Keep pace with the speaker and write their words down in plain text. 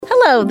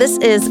Hello, this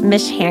is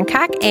Mish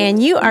Hancock,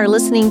 and you are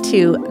listening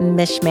to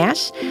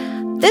Mishmash.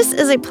 This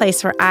is a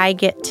place where I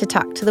get to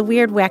talk to the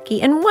weird, wacky,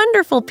 and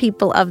wonderful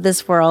people of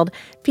this world,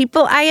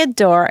 people I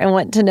adore and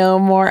want to know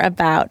more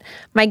about.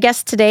 My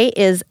guest today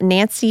is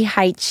Nancy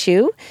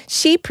Hite-Chu.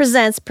 She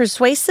presents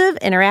persuasive,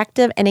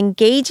 interactive, and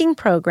engaging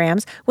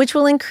programs which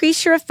will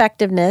increase your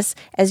effectiveness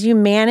as you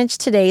manage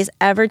today's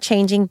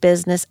ever-changing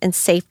business and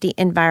safety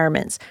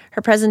environments.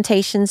 Her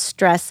presentations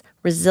stress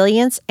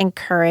resilience and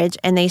courage,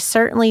 and they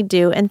certainly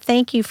do. And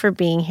thank you for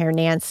being here,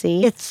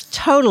 Nancy. It's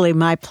totally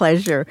my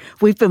pleasure.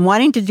 We've been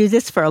wanting to do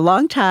this for a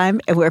long time,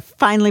 and we're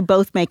finally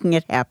both making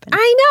it happen.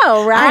 I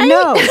know, right? I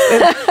know.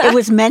 It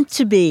was meant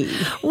to be.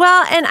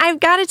 Well, and I've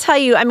got to tell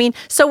you,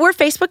 so we're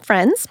Facebook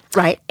friends.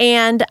 Right.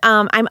 And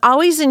I'm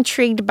always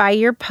intrigued by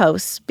your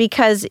posts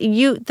because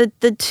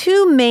the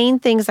two main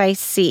things I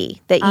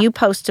see that you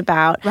post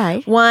about,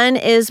 right. One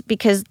is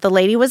because the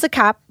lady was a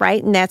cop,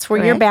 right? And that's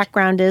where your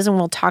background is, and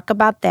we'll talk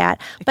about that.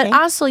 But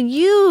also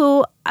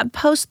you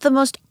post the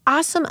most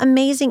awesome,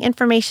 amazing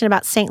information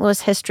about St.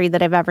 Louis history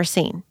that I've ever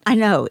seen. I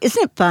know.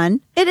 Isn't it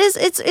fun? It is.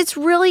 It's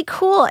really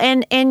cool.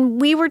 And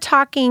we were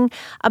talking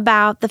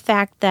about the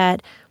fact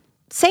that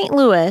St.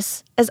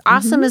 Louis, as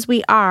awesome as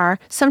we are,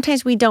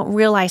 sometimes we don't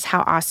realize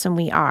how awesome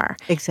we are.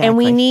 Exactly. And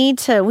we need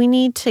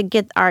to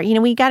get our,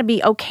 we got to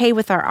be okay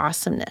with our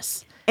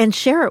awesomeness. And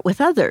share it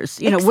with others.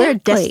 Exactly. We're a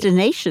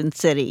destination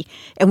city,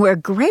 and we're a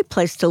great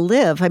place to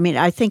live.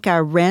 I think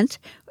our rent,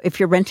 if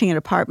you're renting an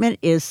apartment,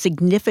 is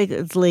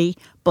significantly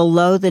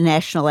below the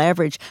national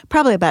average,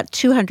 probably about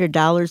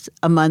 $200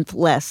 a month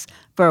less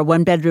for a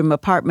one-bedroom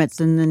apartment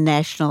than the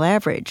national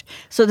average.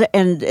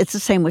 And it's the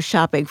same with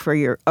shopping for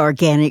your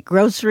organic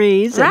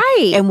groceries.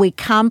 Right. And we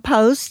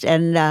compost,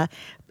 and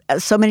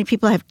so many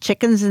people have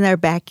chickens in their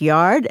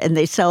backyard, and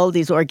they sell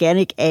these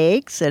organic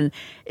eggs, and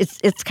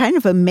it's kind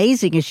of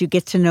amazing as you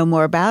get to know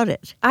more about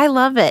it. I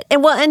love it.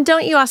 And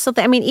don't you also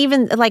think,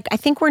 I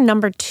think we're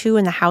number 2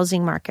 in the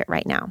housing market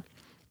right now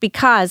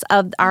because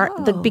of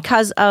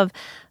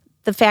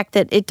the fact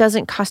that it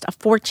doesn't cost a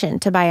fortune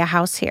to buy a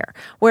house here.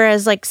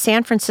 Whereas like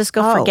San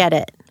Francisco, forget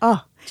it.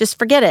 Oh. Just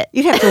forget it.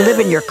 You'd have to live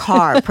in your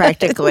car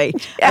practically.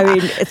 Yeah.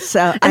 It's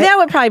and that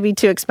would probably be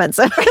too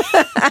expensive.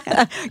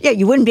 Yeah,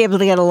 you wouldn't be able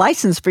to get a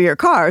license for your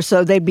car,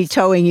 so they'd be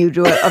towing you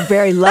to a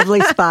very lovely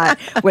spot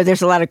where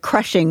there's a lot of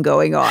crushing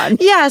going on.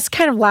 Yeah, it's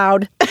kind of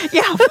loud.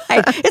 Yeah,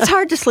 right. It's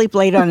hard to sleep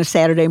late on a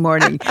Saturday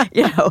morning,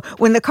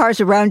 when the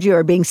cars around you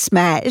are being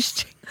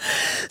smashed.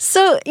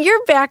 So your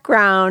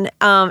background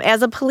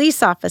as a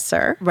police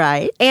officer,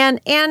 right? And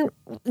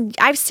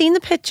I've seen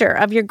the picture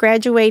of your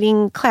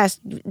graduating class.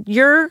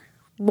 You're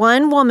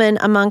one woman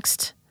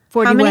amongst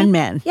 41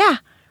 men. Yeah.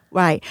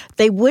 Right.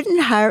 They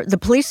wouldn't hire the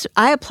police.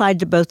 I applied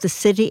to both the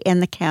city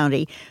and the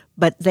county,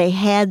 but they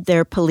had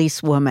their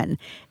policewoman,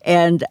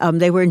 and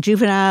they were in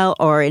juvenile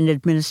or in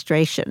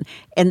administration,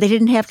 and they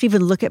didn't have to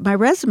even look at my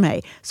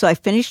resume. So I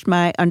finished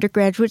my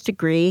undergraduate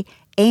degree,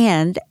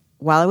 and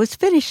while I was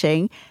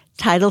finishing,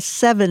 Title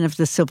VII of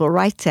the Civil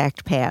Rights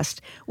Act passed,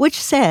 which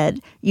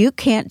said you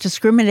can't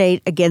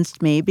discriminate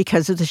against me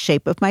because of the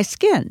shape of my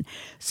skin.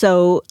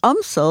 So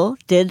UMSL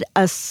did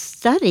a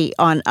study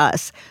on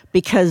us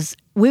because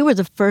we were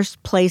the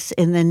first place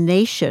in the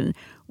nation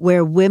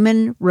where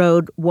women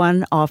rode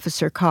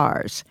one-officer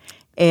cars.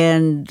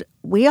 And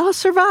we all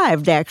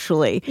survived,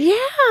 actually.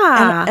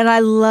 Yeah. And I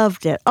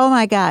loved it. Oh,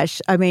 my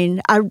gosh.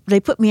 They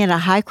put me in a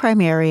high-crime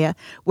area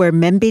where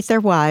men beat their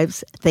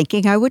wives,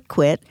 thinking I would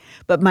quit.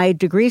 But my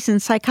degree's in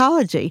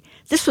psychology.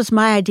 This was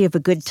my idea of a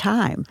good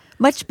time.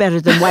 Much better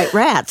than white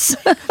rats,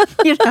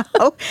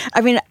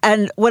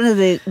 And one of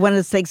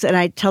the things, and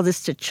I tell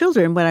this to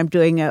children when I'm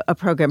doing a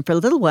program for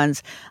little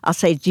ones, I'll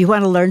say, "Do you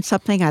want to learn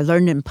something I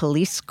learned in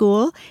police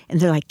school?"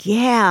 And they're like,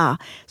 "Yeah."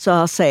 So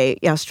I'll say,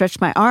 I'll stretch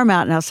my arm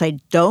out, and I'll say,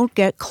 "Don't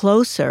get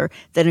closer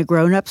than a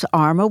grown-up's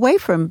arm away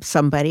from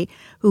somebody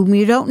whom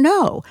you don't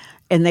know."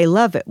 And they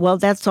love it. Well,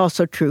 that's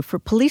also true for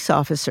police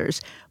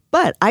officers.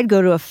 But I'd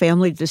go to a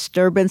family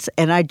disturbance,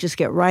 and I'd just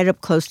get right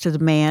up close to the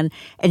man,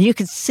 and you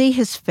could see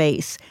his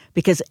face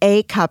because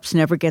A, cops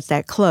never get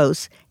that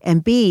close,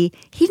 and B,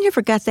 he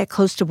never got that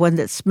close to one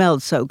that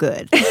smelled so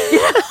good.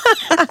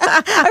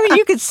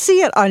 You could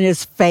see it on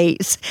his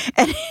face,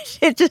 and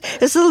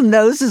his little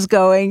nose is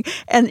going,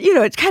 and,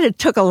 it kind of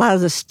took a lot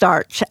of the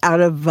starch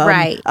out of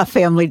a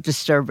family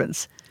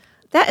disturbance.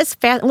 That is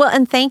fast. Well,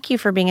 and thank you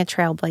for being a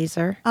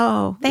trailblazer.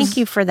 Oh. Thank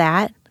you for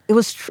that. It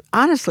was,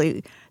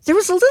 honestly, there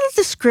was a little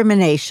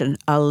discrimination,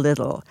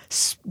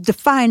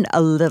 define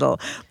a little,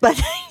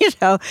 but,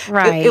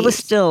 right.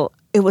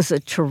 It was a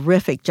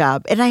terrific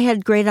job, and I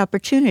had great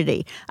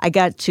opportunity. I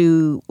got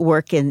to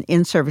work in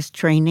in-service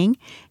training,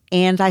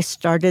 and I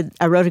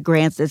wrote a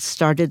grant that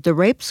started the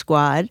rape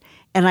squad,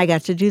 and I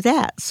got to do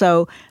that.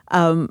 So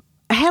I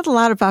had a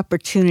lot of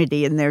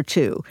opportunity in there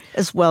too,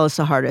 as well as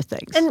the harder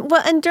things.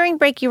 And during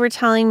break, you were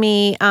telling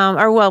me,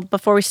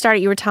 before we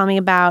started, you were telling me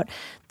about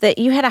that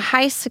you had a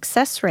high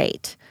success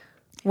rate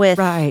with.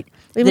 Right.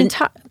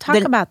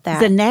 Talk about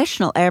that. The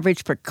national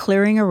average for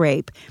clearing a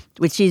rape,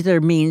 which either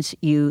means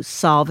you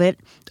solve it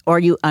or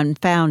you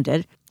unfound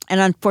it, and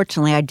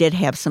unfortunately I did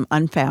have some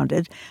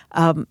unfounded,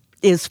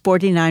 is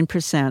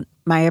 49%.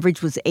 My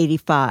average was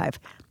 85.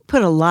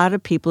 Put a lot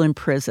of people in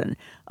prison.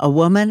 A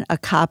woman, a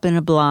cop, and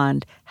a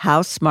blonde.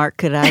 How smart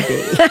could I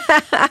be?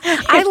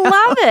 I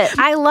love it.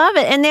 I love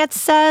it. And that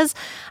says,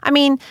 I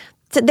mean,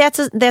 that's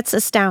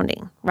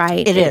astounding,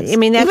 right? It is. I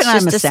mean, that's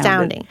Even just I'm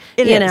astounding.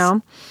 It you is.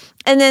 know?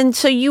 And then,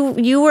 so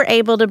you were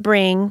able to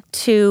bring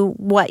to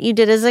what you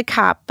did as a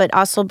cop, but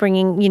also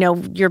bringing,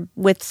 you're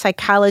with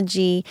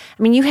psychology.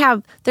 I mean,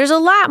 there's a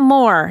lot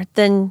more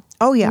than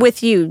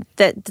with you,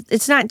 that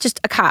it's not just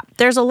a cop.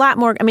 There's a lot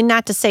more. I mean,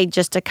 not to say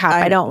just a cop.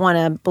 I don't want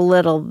to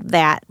belittle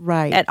that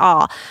at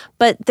all.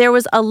 But there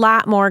was a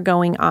lot more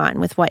going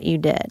on with what you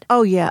did.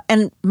 Oh, yeah.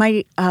 And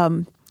my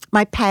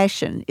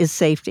passion is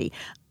safety.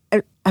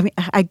 I mean,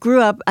 I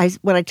grew up,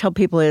 what I tell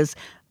people is,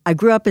 I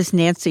grew up as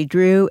Nancy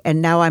Drew,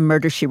 and now I'm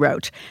Murder, She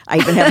Wrote. I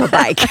even have a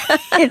bike,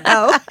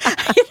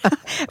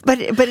 But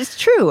it's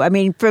true. I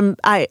mean,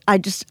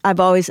 I've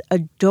always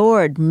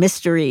adored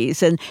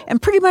mysteries, and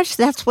pretty much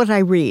that's what I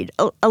read.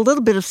 A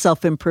little bit of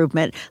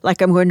self-improvement,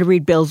 like I'm going to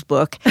read Bill's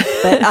book.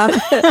 But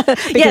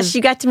yes,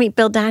 you got to meet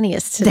Bill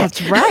Danius today.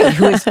 That's right,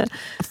 who is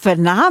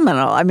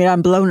phenomenal. I mean,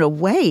 I'm blown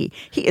away.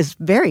 He is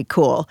very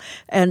cool,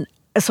 and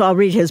so I'll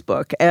read his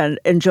book and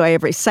enjoy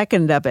every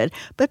second of it.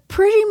 But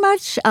pretty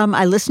much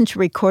I listen to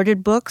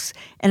recorded books,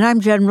 and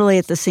I'm generally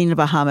at the scene of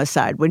a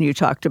homicide when you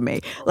talk to me.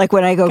 Like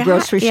when I go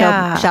grocery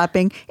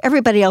shopping,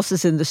 everybody else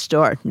is in the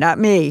store, not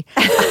me.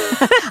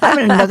 I'm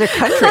in another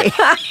country.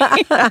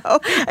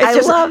 I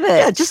love it.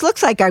 Yeah, it just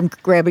looks like I'm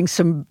grabbing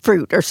some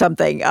fruit or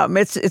something.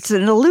 It's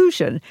an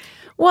illusion.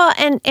 Well,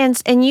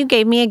 and you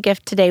gave me a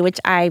gift today, which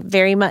I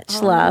very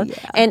much love.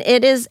 Yeah. And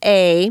it is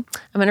I'm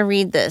going to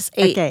read this.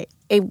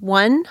 A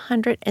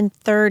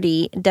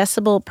 130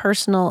 decibel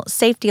personal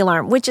safety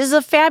alarm, which is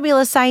a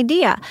fabulous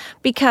idea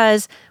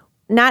because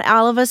not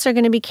all of us are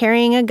going to be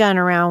carrying a gun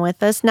around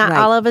with us. Not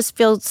all of us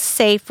feel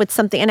safe with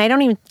something.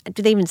 And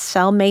do they even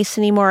sell mace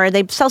anymore? Or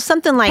they sell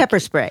something like pepper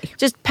spray.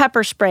 Just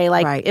pepper spray,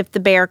 like if the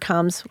bear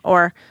comes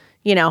or,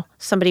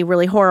 somebody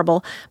really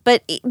horrible.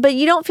 But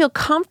you don't feel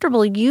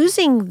comfortable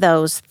using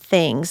those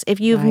things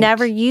if you've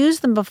never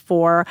used them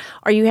before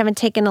or you haven't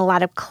taken a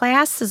lot of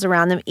classes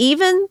around them,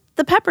 even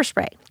the pepper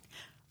spray.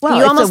 Well,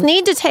 you almost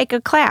need to take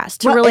a class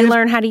to really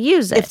learn how to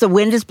use it. If the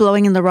wind is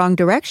blowing in the wrong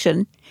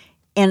direction,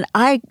 and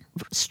I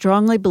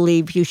strongly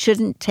believe you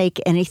shouldn't take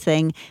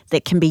anything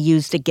that can be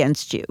used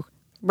against you.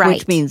 Right.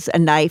 Which means a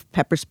knife,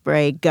 pepper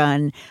spray,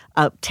 gun,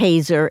 a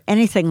taser,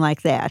 anything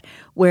like that.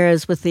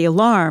 Whereas with the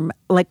alarm,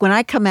 like when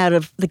I come out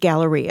of the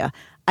Galleria,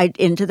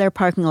 into their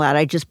parking lot,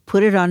 I just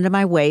put it onto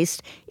my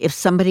waist. If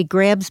somebody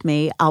grabs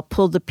me, I'll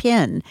pull the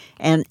pin,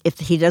 and if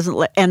he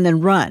doesn't and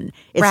then run.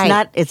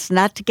 It's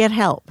not to get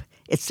help.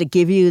 It's to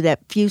give you that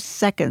few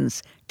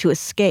seconds to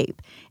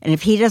escape. And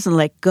if he doesn't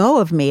let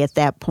go of me at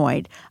that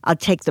point, I'll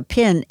take the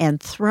pin and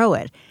throw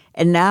it.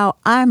 And now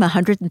I'm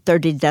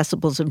 130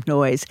 decibels of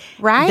noise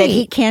that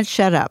he can't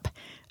shut up,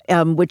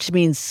 which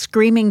means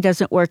screaming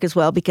doesn't work as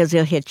well because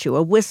he'll hit you.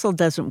 A whistle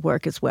doesn't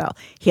work as well.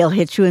 He'll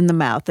hit you in the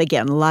mouth.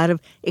 Again, a lot of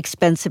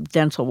expensive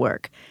dental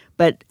work.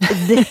 But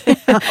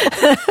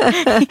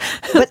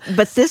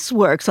but this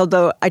works,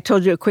 although I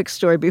told you a quick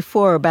story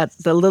before about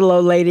the little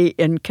old lady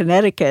in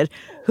Connecticut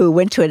who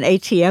went to an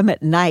ATM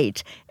at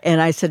night. And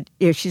I said,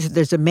 she said,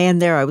 there's a man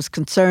there. I was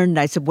concerned. And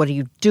I said, what are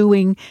you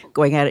doing?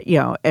 Going at it,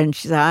 And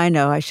she said, I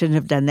know, I shouldn't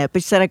have done that.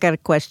 But she said, I got a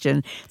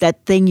question.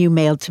 That thing you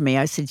mailed to me.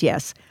 I said,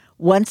 yes.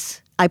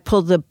 Once I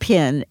pull the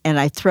pin and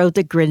I throw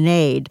the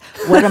grenade,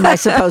 what am I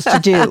supposed to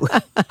do?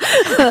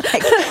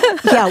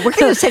 We're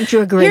going to send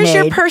you a grenade. Here's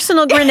your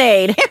personal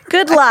grenade.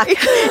 Good luck.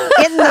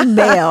 In the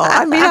mail.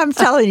 I mean, I'm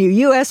telling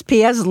you,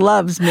 USPS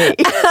loves me.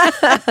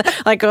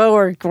 Like,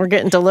 we're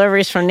getting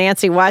deliveries from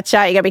Nancy. Watch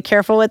out. You got to be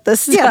careful with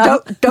this stuff. Yeah,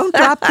 don't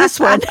drop this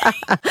one.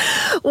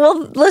 Well,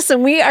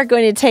 listen, we are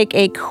going to take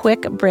a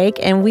quick break,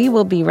 and we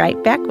will be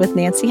right back with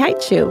Nancy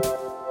Hychu.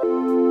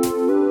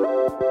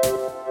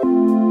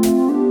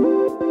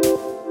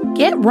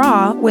 Get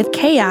raw with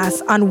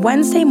chaos on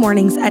Wednesday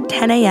mornings at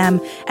 10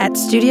 a.m. at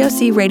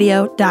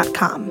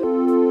studiocradio.com.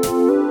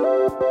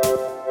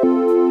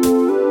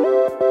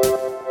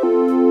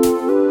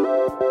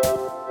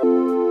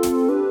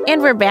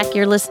 And we're back.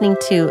 You're listening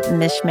to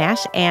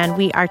Mishmash, and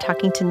we are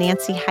talking to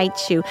Nancy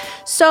Hychu.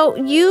 So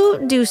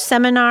you do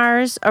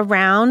seminars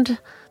around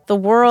the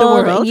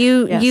world.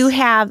 You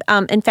have,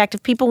 in fact,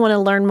 if people want to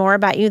learn more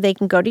about you, they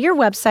can go to your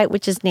website,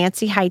 which is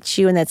Nancy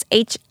Hychu, and that's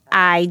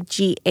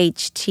IGHTSHOE.com,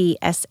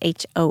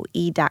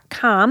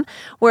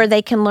 where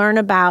they can learn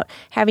about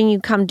having you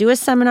come do a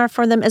seminar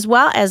for them, as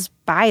well as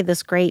buy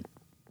this great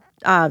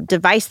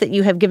device that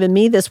you have given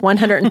me, this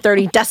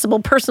 130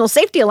 decibel personal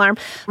safety alarm.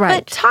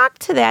 Right. But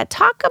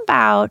talk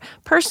about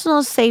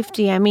personal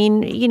safety. I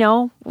mean,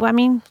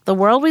 the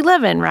world we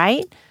live in,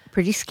 right?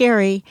 Pretty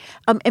scary.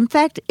 In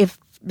fact, if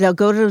they'll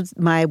go to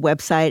my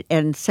website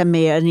and send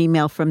me an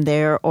email from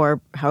there, or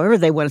however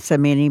they want to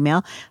send me an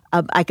email,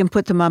 I can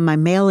put them on my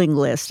mailing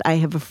list. I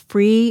have a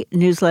free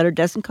newsletter,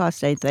 doesn't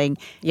cost anything.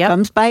 Yep.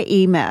 Comes by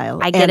email.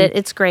 I get it.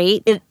 It's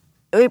great. It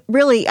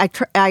really, I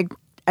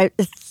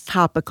It's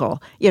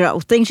topical.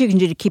 Things you can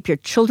do to keep your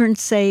children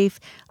safe,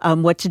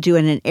 what to do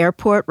in an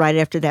airport right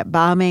after that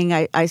bombing.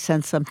 I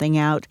sent something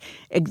out.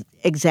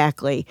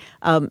 Exactly.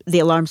 The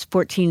alarm's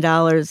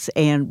 $14,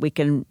 and we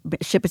can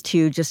ship it to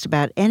you just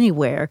about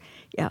anywhere.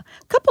 Yeah.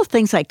 A couple of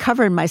things I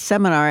cover in my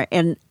seminar,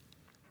 and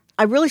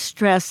I really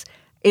stress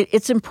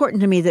it's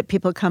important to me that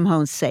people come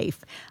home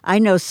safe. I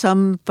know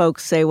some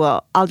folks say,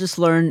 well, I'll just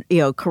learn,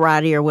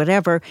 karate or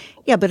whatever.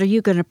 Yeah, but are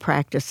you going to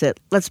practice it?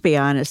 Let's be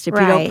honest. If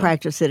you don't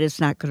practice it,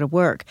 it's not going to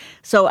work.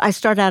 So I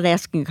start out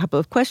asking a couple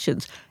of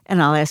questions, and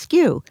I'll ask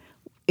you,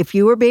 if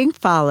you were being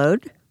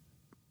followed,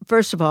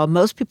 first of all,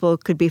 most people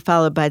could be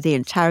followed by the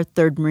entire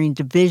 3rd Marine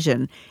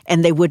Division,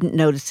 and they wouldn't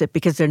notice it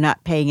because they're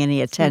not paying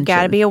any attention. You've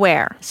got to be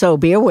aware. So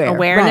be aware.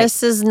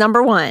 Awareness is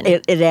number one.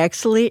 It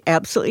actually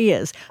absolutely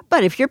is.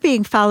 But if you're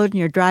being followed and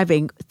you're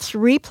driving,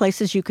 3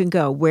 places you can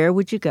go. Where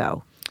would you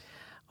go?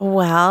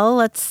 Well,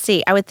 let's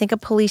see. I would think a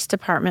police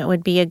department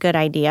would be a good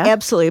idea.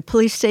 Absolutely. A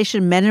police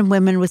station, men and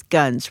women with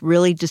guns,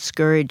 really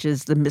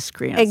discourages the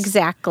miscreants.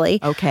 Exactly.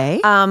 Okay.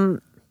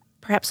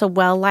 Perhaps a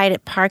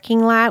well-lighted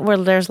parking lot where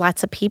there's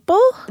lots of people?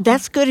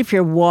 That's good if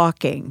you're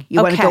walking. You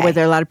want to go where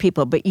there are a lot of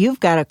people. But you've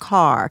got a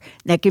car.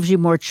 That gives you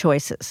more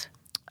choices.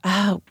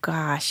 Oh,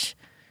 gosh.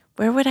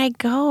 Where would I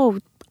go?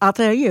 I'll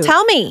tell you.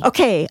 Tell me.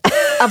 Okay.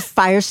 A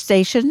fire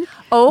station.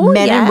 Oh,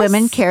 Men and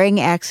women carrying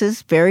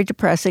axes. Very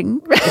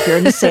depressing if you're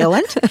an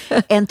assailant.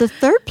 And the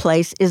 3rd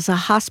place is a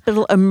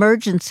hospital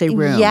emergency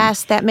room.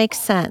 Yes, that makes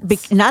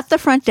sense. Not the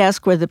front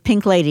desk where the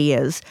pink lady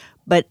is,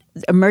 but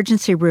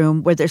emergency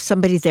room where there's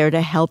somebody there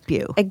to help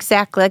you.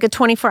 Exactly, like a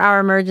 24-hour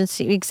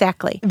emergency.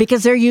 Exactly.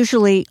 Because they're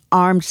usually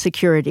armed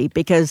security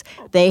because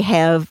they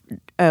have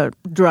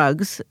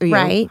drugs.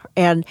 Right.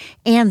 And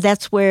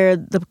that's where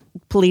the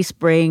police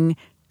bring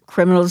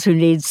criminals who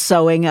need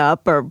sewing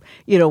up or,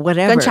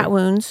 whatever. Gunshot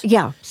wounds.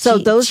 Yeah. So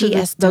those are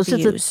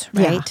the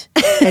right?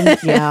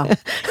 Yeah.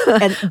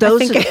 And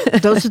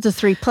those are the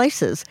 3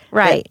 places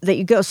that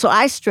you go. So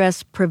I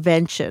stress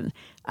prevention.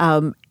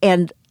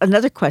 And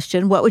another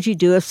question, what would you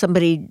do if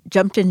somebody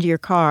jumped into your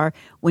car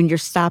when you're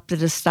stopped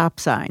at a stop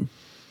sign?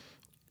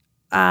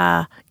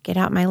 Get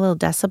out my little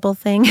decibel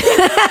thing.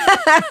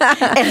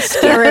 And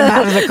scare him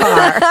out of the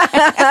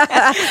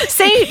car.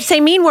 Say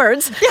mean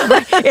words.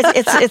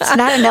 It's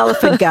not an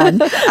elephant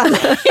gun,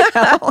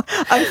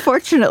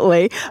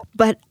 unfortunately.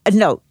 But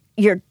no,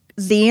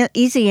 the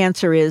easy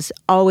answer is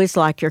always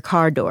lock your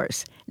car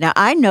doors. Now,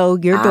 I know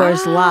your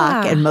doors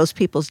lock, and most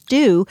people's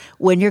do,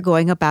 when you're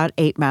going about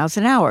 8 miles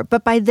an hour.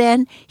 But by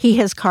then, he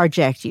has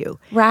carjacked you.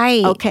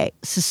 Right. Okay,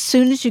 so as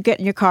soon as you get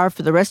in your car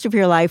for the rest of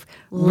your life,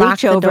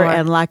 reach over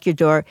and lock your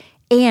door.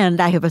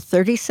 And I have a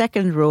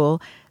 30-second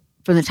rule.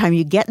 From the time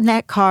you get in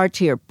that car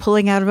to you're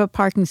pulling out of a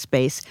parking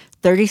space,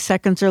 30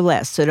 seconds or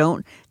less.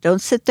 So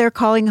don't sit there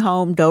calling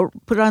home.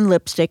 Don't put on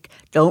lipstick.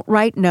 Don't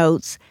write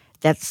notes.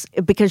 That's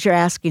because you're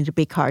asking to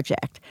be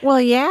carjacked. Well,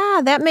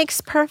 yeah, that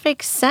makes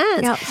perfect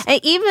sense. Yep.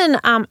 Even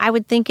I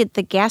would think at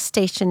the gas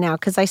station now,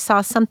 because I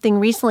saw something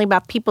recently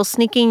about people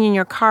sneaking in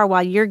your car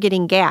while you're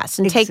getting gas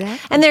and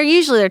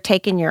they're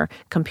taking your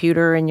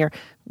computer and your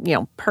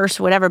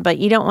purse, whatever, but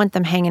you don't want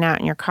them hanging out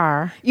in your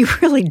car. You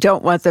really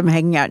don't want them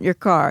hanging out in your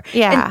car.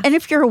 Yeah. And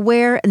if you're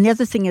aware, and the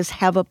other thing is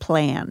have a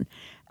plan.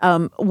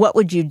 What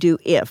would you do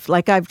if?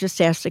 Like I've just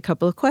asked a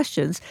couple of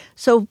questions.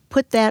 So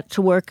put that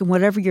to work in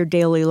whatever your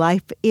daily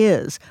life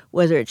is,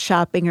 whether it's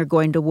shopping or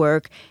going to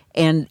work.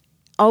 And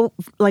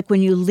like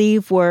when you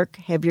leave work,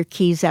 have your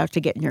keys out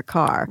to get in your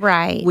car.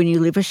 Right. When you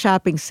leave a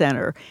shopping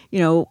center,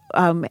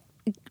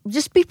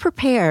 just be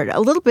prepared.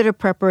 A little bit of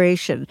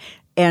preparation.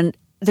 And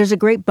there's a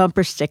great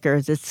bumper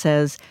sticker that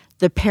says,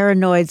 "The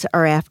paranoids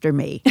are after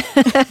me."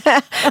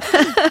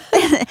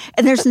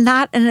 And there's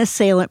not an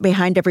assailant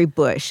behind every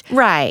bush.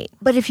 Right.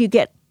 But if you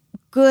get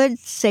good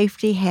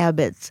safety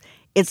habits,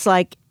 it's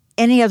like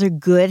any other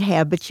good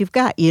habits you've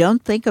got. You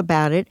don't think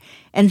about it.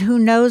 And who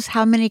knows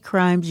how many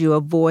crimes you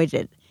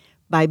avoided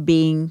by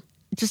being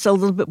just a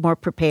little bit more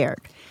prepared.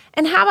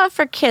 And how about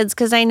for kids?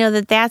 Because I know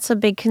that that's a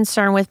big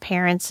concern with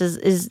parents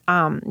is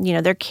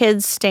their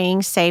kids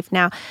staying safe.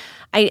 Now,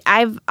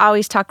 I've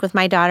always talked with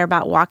my daughter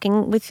about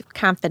walking with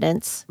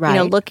confidence,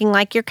 right. Looking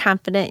like you're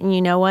confident and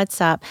you know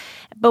what's up.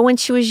 But when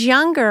she was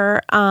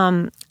younger,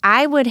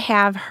 I would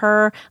have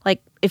her,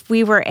 like if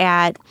we were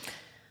at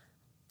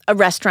a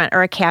restaurant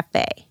or a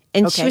cafe,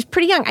 and she was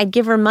pretty young, I'd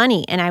give her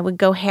money and I would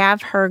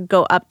have her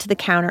go up to the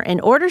counter and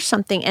order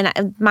something.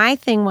 And my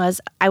thing was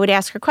I would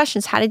ask her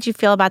questions. How did you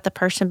feel about the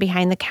person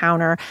behind the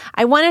counter?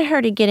 I wanted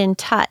her to get in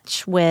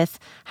touch with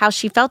how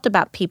she felt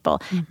about people.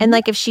 Mm-hmm. And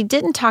like if she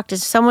didn't talk to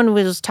someone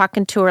was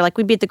talking to her, like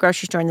we'd be at the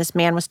grocery store and this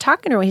man was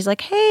talking to her. He's like,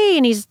 hey,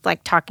 and he's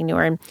like talking to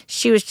her. And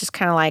she was just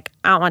kind of like,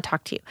 I don't want to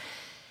talk to you.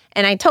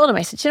 And I told him,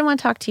 I said, she didn't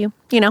want to talk to you,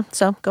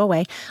 so go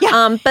away.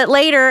 Yeah. But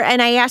later,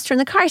 and I asked her in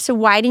the car, I said,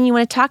 why didn't you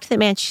want to talk to that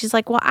man? She's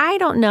like, well, I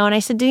don't know. And I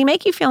said, did he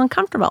make you feel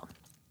uncomfortable?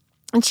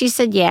 And she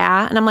said,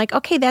 yeah. And I'm like,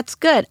 okay, that's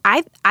good.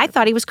 I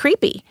thought he was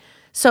creepy.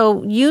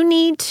 So you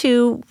need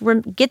to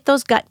get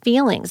those gut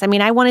feelings. I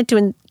mean, I wanted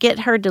to get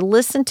her to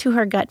listen to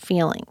her gut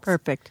feelings.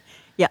 Perfect.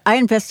 Yeah, I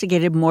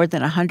investigated more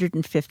than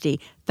 150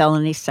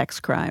 felony sex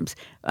crimes.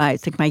 I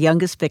think my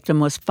youngest victim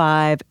was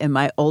 5 and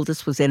my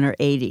oldest was in her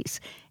 80s.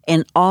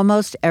 And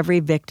almost every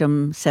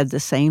victim said the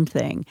same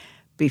thing.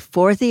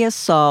 Before the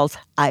assault,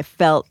 I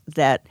felt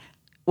that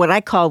what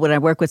I call when I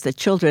work with the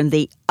children,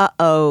 the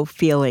uh-oh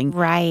feeling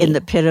in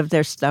the pit of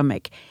their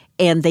stomach.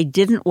 And they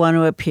didn't want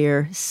to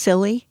appear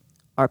silly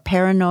or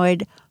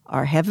paranoid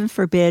or, heaven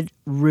forbid,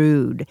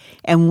 rude.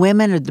 And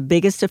women are the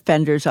biggest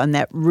offenders on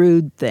that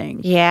rude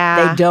thing.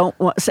 Yeah. They don't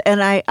want,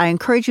 and I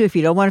encourage you, if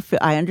you don't want to feel,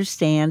 I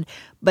understand,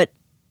 but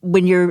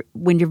when you're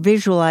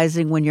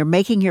visualizing, when you're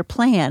making your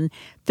plan,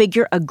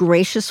 figure a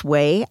gracious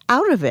way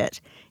out of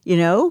it. You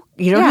know,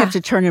 you don't have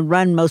to turn and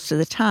run most of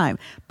the time,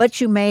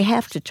 but you may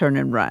have to turn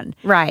and run.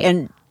 Right.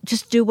 And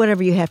just do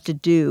whatever you have to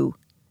do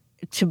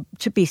to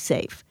be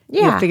safe.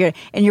 Yeah.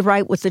 And you're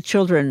right with the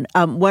children.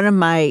 One of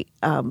my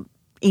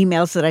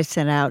emails that I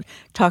sent out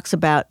talks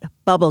about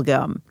bubble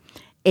gum.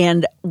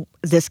 And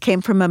this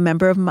came from a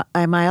member of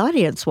my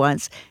audience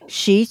once.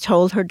 She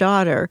told her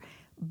daughter,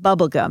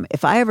 bubblegum.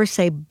 If I ever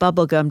say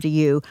bubblegum to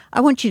you,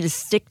 I want you to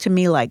stick to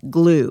me like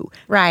glue.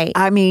 Right.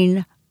 I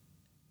mean,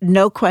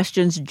 no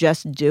questions,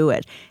 just do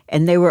it.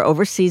 And they were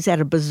overseas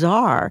at a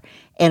bazaar,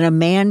 and a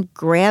man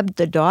grabbed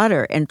the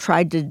daughter and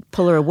tried to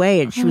pull her away,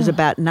 and she was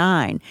about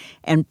 9,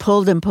 and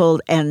pulled,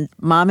 and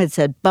Mom had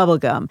said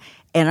bubblegum.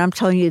 And I'm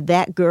telling you,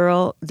 that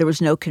girl, there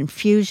was no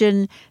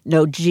confusion,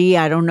 no, gee,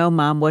 I don't know,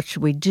 Mom, what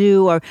should we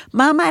do? Or,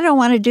 Mom, I don't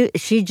want to do.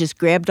 She just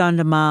grabbed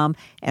onto Mom,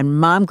 and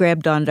Mom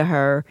grabbed onto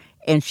her,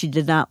 and she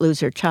did not lose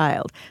her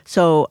child.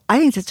 So I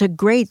think that's a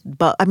great,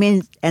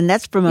 and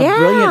that's from a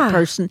brilliant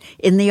person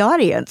in the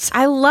audience.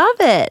 I love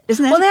it.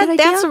 Isn't that a good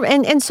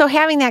idea? And so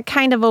having that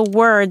kind of a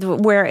word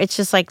where it's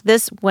just like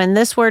this, when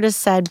this word is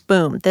said,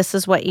 boom, this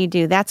is what you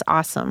do. That's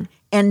awesome.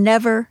 And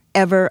never,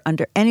 ever,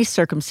 under any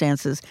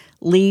circumstances,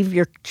 leave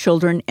your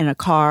children in a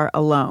car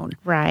alone.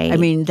 Right. I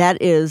mean,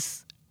 that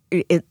is,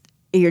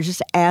 you're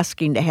just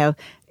asking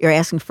you're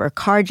asking for a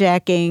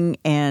carjacking.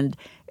 And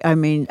I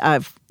mean,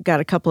 I've got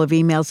a couple of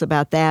emails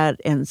about that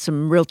and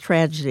some real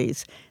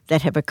tragedies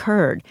that have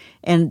occurred.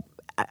 And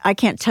I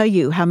can't tell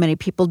you how many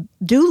people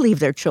do leave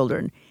their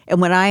children.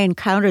 And when I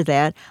encounter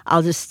that,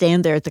 I'll just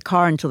stand there at the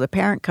car until the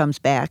parent comes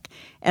back,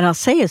 and I'll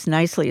say as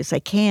nicely as I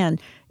can,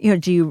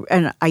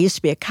 and I used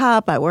to be a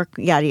cop, I work,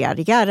 yada,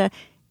 yada, yada.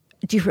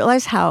 Do you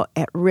realize how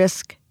at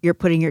risk you're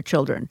putting your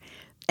children?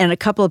 And a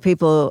couple of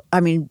people,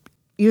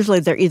 usually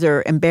they're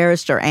either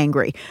embarrassed or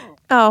angry.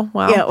 Oh,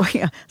 well.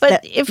 Yeah.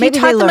 But if you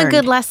taught them a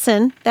good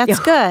lesson, that's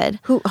good.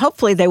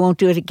 Hopefully they won't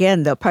do it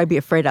again. They'll probably be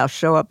afraid I'll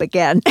show up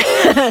again.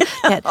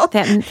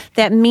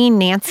 that mean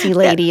Nancy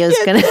lady is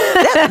going to...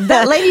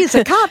 That lady is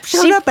a cop,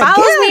 showed up again.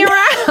 She follows me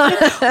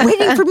around.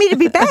 Waiting for me to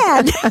be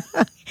bad.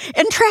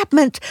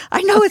 Entrapment.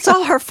 I know it's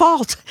all her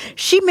fault.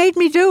 She made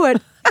me do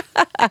it.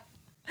 Gotta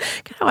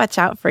watch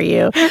out for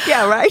you.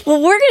 Yeah, right. Well,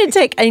 we're going to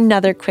take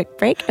another quick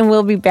break, and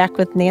we'll be back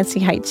with Nancy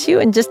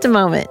Haichu in just a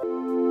moment.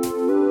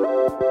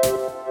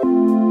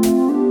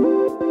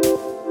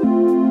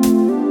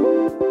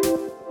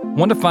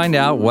 Want to find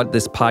out what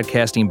this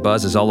podcasting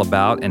buzz is all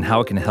about and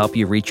how it can help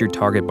you reach your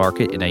target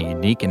market in a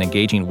unique and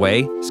engaging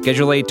way?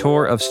 Schedule a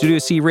tour of Studio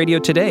C Radio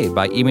today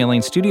by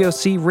emailing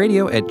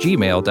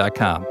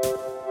studiocradio@gmail.com.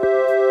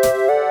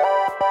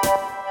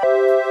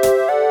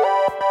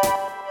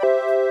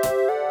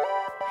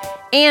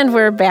 And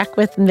we're back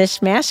with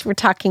Mishmash. We're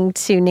talking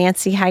to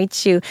Nancy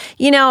Haichu.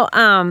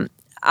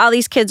 All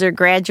these kids are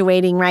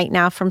graduating right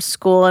now from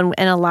school, and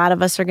a lot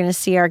of us are going to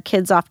see our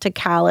kids off to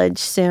college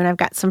soon. I've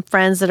got some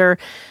friends that are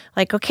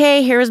like,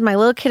 okay, here's my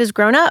little kid has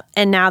grown up,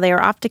 and now they are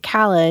off to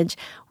college.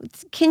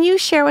 Can you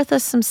share with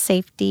us some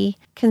safety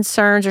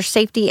concerns or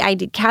safety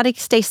ideas? How to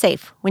stay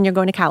safe when you're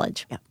going to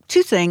college? Yeah.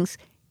 2 things.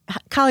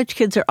 College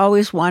kids are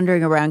always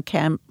wandering around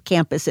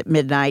campus at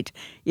midnight.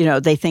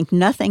 They think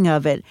nothing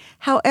of it.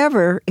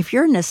 However, if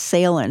you're an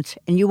assailant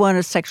and you want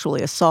to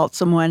sexually assault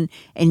someone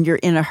and you're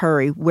in a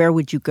hurry, where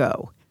would you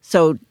go?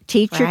 So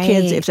teach your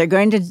kids if they're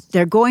going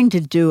to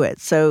do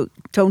it. So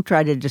don't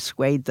try to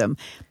dissuade them,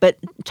 but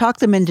talk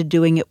them into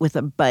doing it with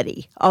a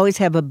buddy. Always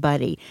have a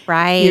buddy.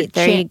 Right.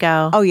 There you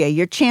go. Oh, yeah.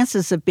 Your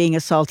chances of being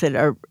assaulted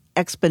are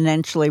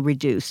exponentially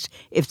reduced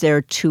if there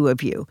are 2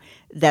 of you.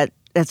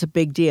 That's a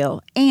big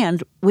deal.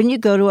 And when you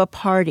go to a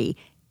party,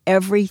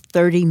 every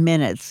 30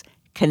 minutes,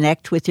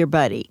 connect with your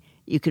buddy.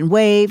 You can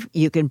wave,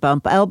 you can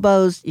bump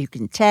elbows, you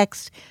can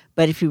text.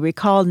 But if you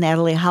recall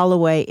Natalie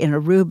Holloway in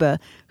Aruba,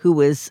 who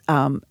was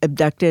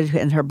abducted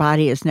and her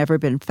body has never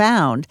been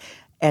found,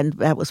 and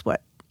that was,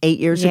 8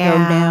 years ago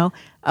now?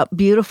 A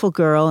beautiful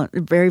girl,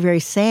 very, very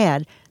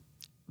sad.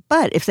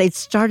 But if they'd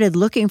started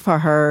looking for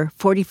her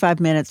 45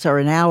 minutes or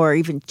an hour,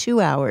 even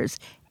 2 hours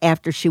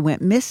after she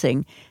went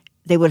missing,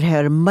 they would have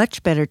had a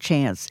much better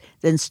chance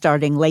than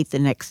starting late the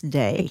next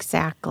day.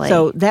 Exactly.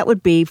 So that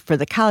would be for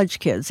the college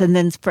kids. And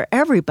then for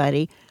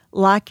everybody,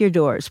 lock your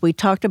doors. We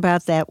talked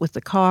about that with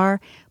the car,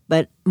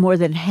 but more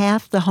than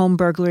half the home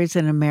burglaries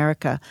in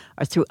America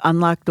are through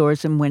unlocked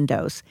doors and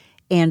windows.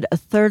 And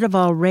 1/3 of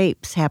all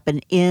rapes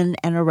happen in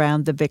and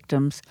around the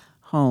victim's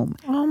home.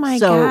 Oh, my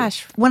so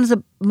gosh. One of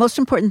the most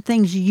important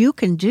things you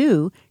can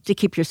do to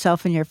keep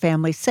yourself and your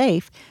family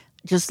safe,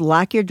 just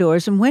lock your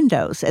doors and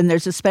windows. And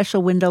there's a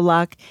special window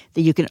lock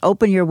that you can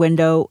open your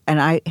window, and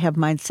I have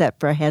mine set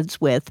for a head's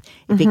width.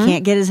 If he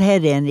can't get his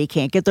head in, he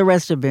can't get the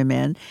rest of him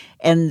in.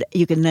 And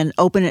you can then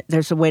open it.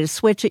 There's a way to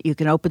switch it. You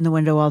can open the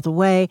window all the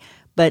way,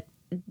 but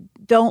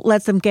don't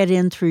let them get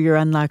in through your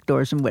unlocked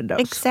doors and windows.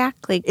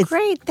 Exactly. It's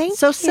Great. Thank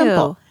so you.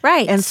 simple.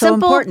 Right. And so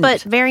simple, important.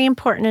 but very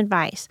important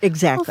advice.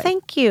 Exactly. Well,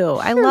 thank you.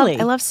 I Surely.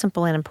 love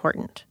simple and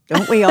important.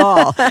 Don't we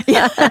all?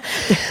 Yeah.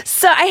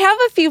 So I have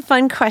a few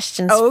fun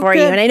questions Oh, for you.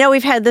 good. And I know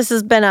this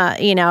has been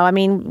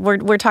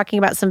we're talking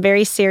about some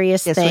very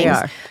serious Yes, things. we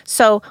are.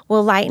 So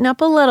we'll lighten up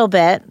a little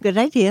bit. Good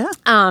idea.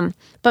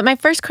 But my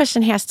first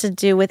question has to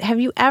do with, have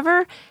you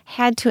ever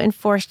had to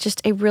enforce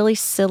just a really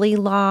silly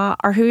law,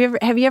 or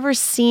have you ever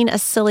seen a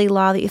silly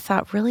law that you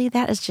thought, really,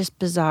 that is just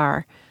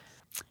bizarre?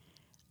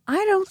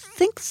 I don't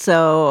think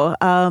so.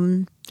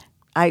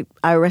 I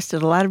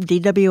arrested a lot of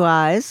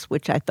DWIs,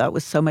 which I thought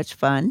was so much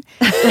fun.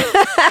 in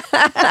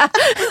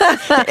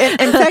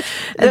fact,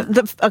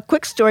 a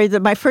quick story,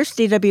 that my first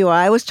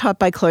DWI was taught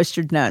by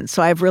cloistered nuns,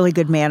 so I have really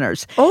good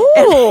manners.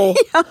 Oh!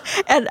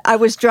 And I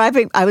was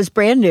driving, I was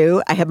brand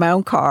new, I had my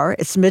own car,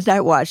 it's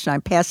midnight watch, and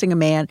I'm passing a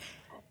man,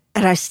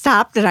 and I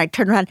stopped and I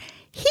turned around.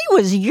 He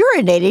was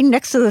urinating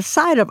next to the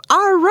side of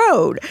our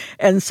road.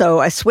 And so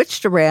I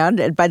switched around,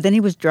 and by then he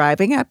was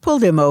driving. I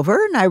pulled him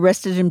over, and I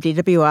arrested him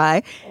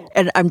DWI.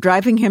 And I'm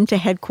driving him to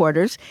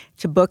headquarters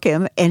to book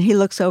him, and he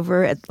looks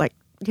over at,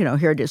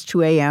 here it is,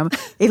 2 a.m.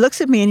 He looks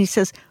at me, and he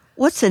says,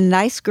 "What's a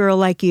nice girl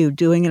like you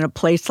doing in a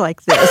place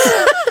like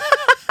this?"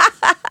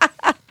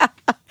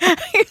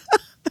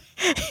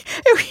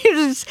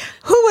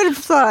 Who would have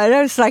thought?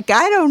 I was like,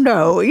 I don't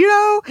know,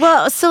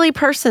 Well, a silly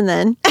person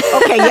then.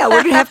 Okay, yeah,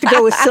 we're going to have to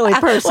go with silly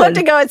person. We'll have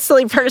to go with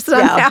silly person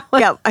on that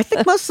one. Yeah, I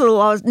think most of the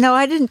laws, no,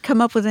 I didn't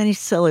come up with any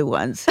silly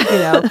ones,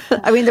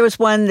 I mean, there was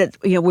one that,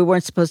 we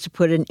weren't supposed to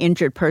put an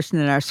injured person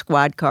in our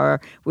squad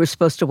car. We were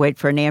supposed to wait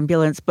for an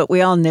ambulance, but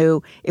we all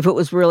knew if it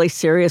was really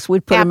serious,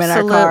 we'd put them in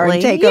our car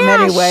and take them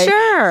anyway.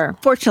 Sure.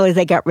 Fortunately,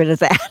 they got rid of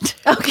that.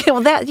 Okay,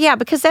 well,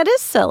 because that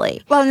is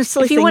silly. Well, and the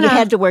silly thing, you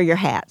had to wear your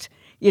hat.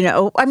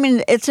 I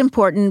mean, it's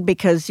important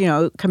because,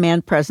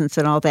 command presence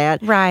and all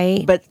that.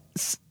 Right. But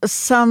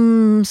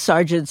some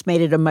sergeants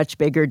made it a much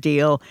bigger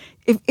deal.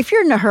 If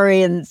you're in a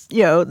hurry and,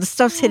 the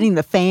stuff's hitting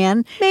the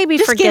fan, maybe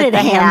just forget get it the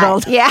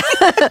handled. Hat.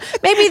 Yeah.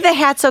 Maybe the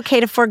hat's okay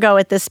to forego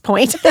at this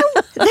point.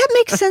 That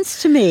makes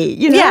sense to me,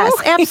 Yes,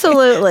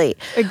 absolutely.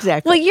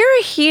 Exactly. Well, you're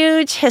a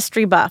huge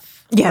history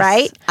buff, yes,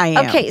 right? I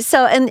am. Okay,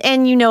 so,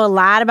 and you know a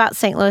lot about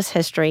St. Louis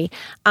history.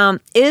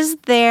 Is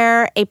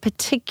there a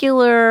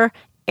particular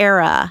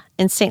era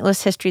in St.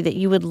 Louis history that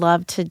you would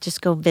love to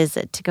just go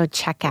visit, to go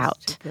check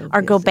out,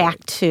 or go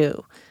back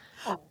to?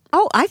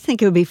 Oh, I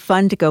think it would be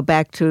fun to go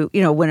back to,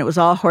 when it was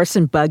all horse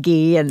and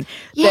buggy and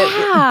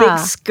the big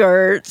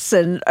skirts,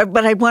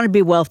 but I'd want to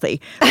be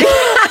wealthy.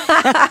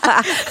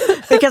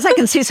 Because I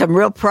can see some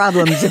real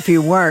problems if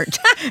you weren't.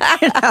 Well,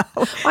 I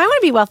want to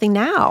be wealthy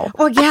now.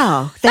 Well,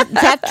 yeah,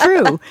 that's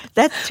true.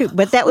 That's true.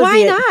 But that would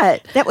Why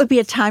not? That would be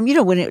a time,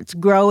 when it's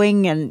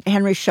growing and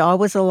Henry Shaw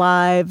was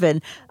alive,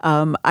 and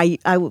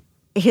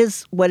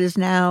his what is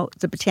now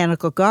the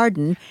Botanical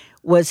Garden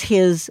was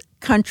his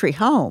country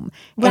home.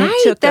 And Right,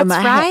 it took him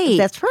right.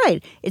 That's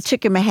right. It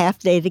took him a half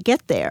day to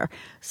get there.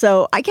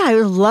 So I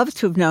would love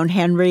to have known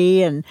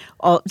Henry, and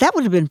all. That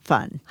would have been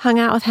fun. Hung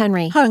out with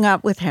Henry. Hung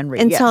out with Henry.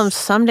 And yes. tell him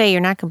someday you're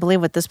not going to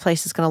believe what this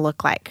place is going to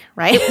look like,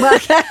 right?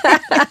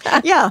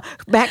 Yeah,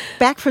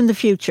 back from the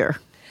future.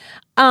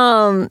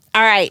 All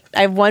right,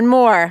 I have one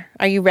more.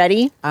 Are you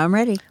ready? I'm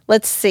ready.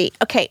 Let's see.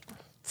 Okay,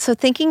 so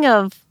thinking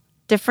of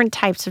different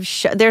types of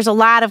show, there's a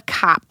lot of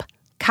cop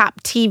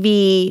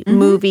TV,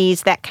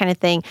 movies, that kind of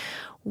thing.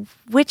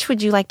 Which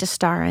would you like to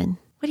star in?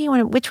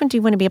 Which one do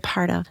you want to be a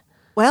part of?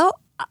 Well,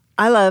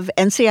 I love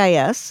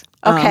NCIS.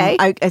 Okay.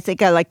 I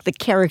think I like the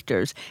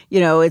characters.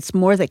 It's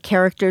more the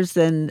characters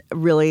than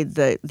really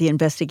the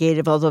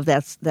investigative, although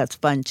that's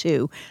fun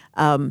too.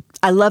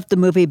 I loved the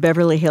movie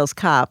Beverly Hills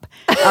Cop.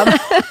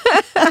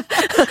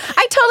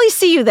 I totally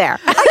see you there.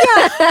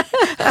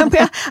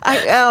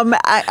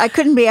 I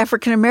couldn't be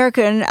African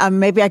American.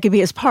 Maybe I could be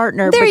his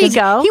partner. There you because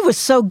go. He was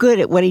so good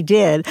at what he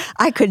did.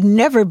 I could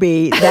never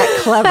be that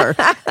clever.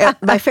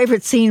 My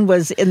favorite scene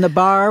was in the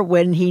bar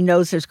when he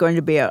knows there's going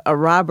to be a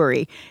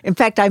robbery. In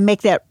fact, I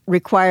make that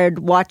required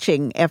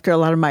watching after a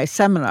lot of my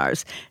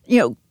seminars.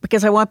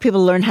 Because I want people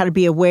to learn how to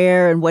be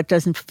aware and what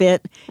doesn't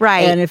fit.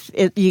 Right. And if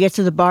you get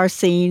to the bar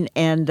scene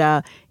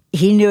and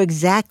he knew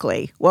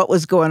exactly what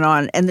was going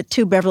on. And the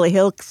two Beverly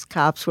Hills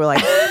cops were like,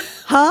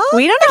 huh?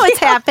 We don't know what's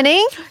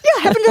happening.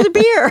 Yeah, have another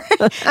beer.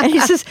 And he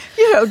says,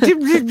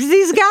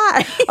 these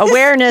guys.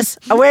 Awareness.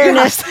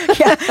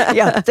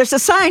 Yeah. There's a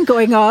sign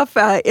going off.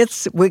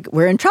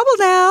 We're in trouble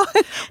now.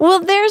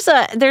 Well, there's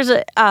a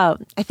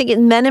I think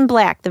in Men in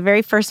Black, the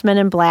very first Men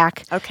in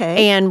Black.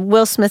 Okay. And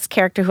Will Smith's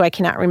character, who I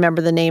cannot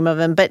remember the name of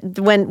him, but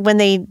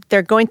when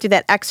they're going through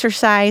that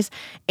exercise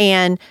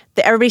and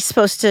everybody's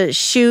supposed to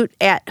shoot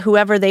at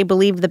whoever they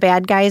believe the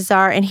bad guys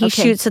are, and he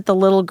shoots at the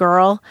little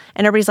girl,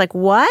 and everybody's like,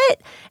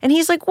 what? And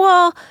he's like,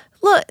 well,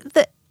 look,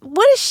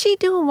 what is she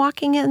doing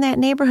walking in that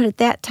neighborhood at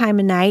that time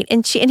of night?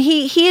 And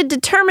he had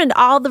determined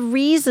all the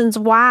reasons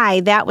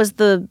why that was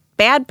the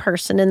bad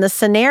person in the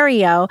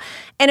scenario,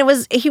 and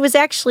he was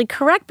actually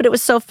correct, but it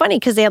was so funny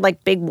because they had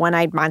like big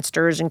one-eyed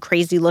monsters and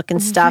crazy looking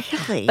stuff.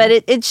 Really? But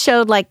it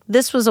showed like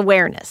this was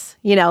awareness,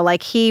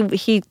 like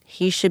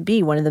he should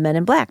be one of the men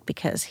in black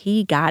because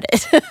he got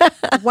it.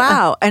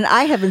 Wow. And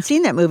I haven't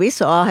seen that movie,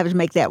 so I'll have to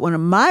make that one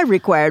of my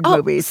required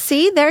movies.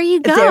 See, there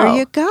you go. There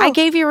you go. I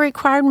gave you a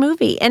required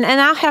movie, and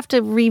I'll have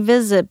to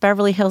revisit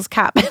Beverly Hills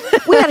Cop.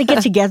 We got to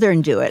get together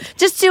and do it.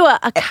 Just do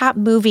a cop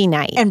movie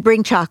night. And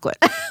bring chocolate.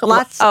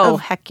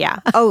 Heck yeah.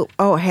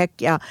 Oh, heck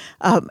yeah.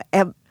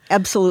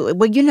 Absolutely.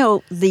 Well,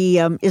 the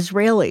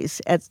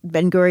Israelis at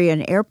Ben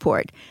Gurion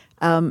Airport,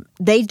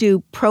 they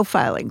do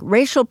profiling.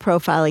 Racial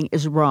profiling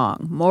is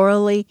wrong.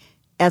 Morally,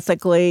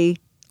 ethically,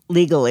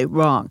 legally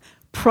wrong.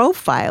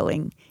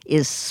 Profiling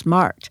is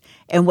smart.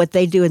 And what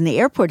they do in the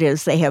airport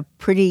is they have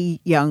pretty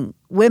young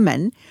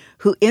women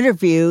who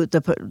interview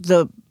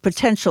the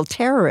potential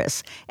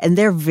terrorists, and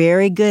they're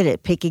very good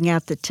at picking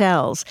out the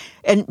tells.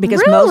 And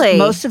because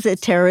most of the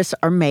terrorists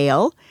are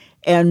male,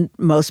 and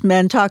most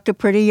men talk to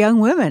pretty young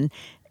women.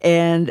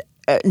 And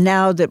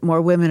now that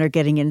more women are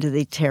getting into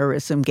the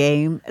terrorism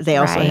game, they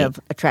also have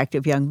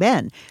attractive young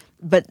men.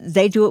 But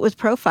they do it with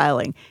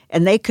profiling,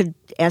 and they could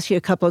ask you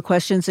a couple of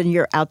questions and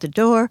you're out the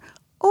door,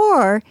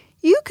 or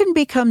you can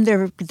become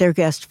their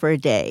guest for a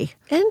day.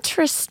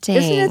 Interesting.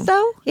 Isn't it,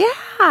 though?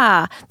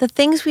 Yeah. The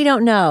things we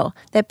don't know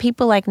that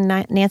people like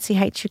Nancy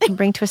Haichu can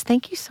bring to us.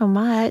 Thank you so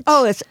much.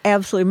 Oh, it's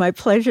absolutely my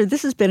pleasure.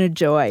 This has been a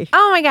joy.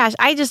 Oh, my gosh.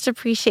 I just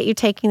appreciate you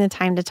taking the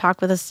time to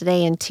talk with us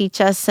today and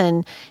teach us.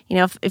 And,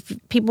 if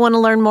people want to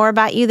learn more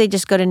about you, they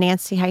just go to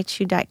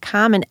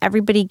nancyhaichu.com, and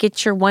everybody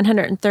gets your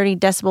 130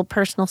 decibel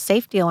personal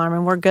safety alarm,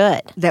 and we're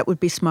good. That would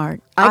be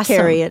smart. Awesome. I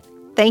carry it.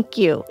 Thank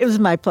you. It was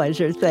my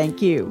pleasure.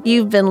 Thank you.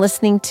 You've been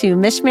listening to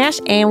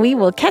Mishmash, and we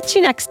will catch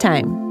you next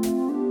time.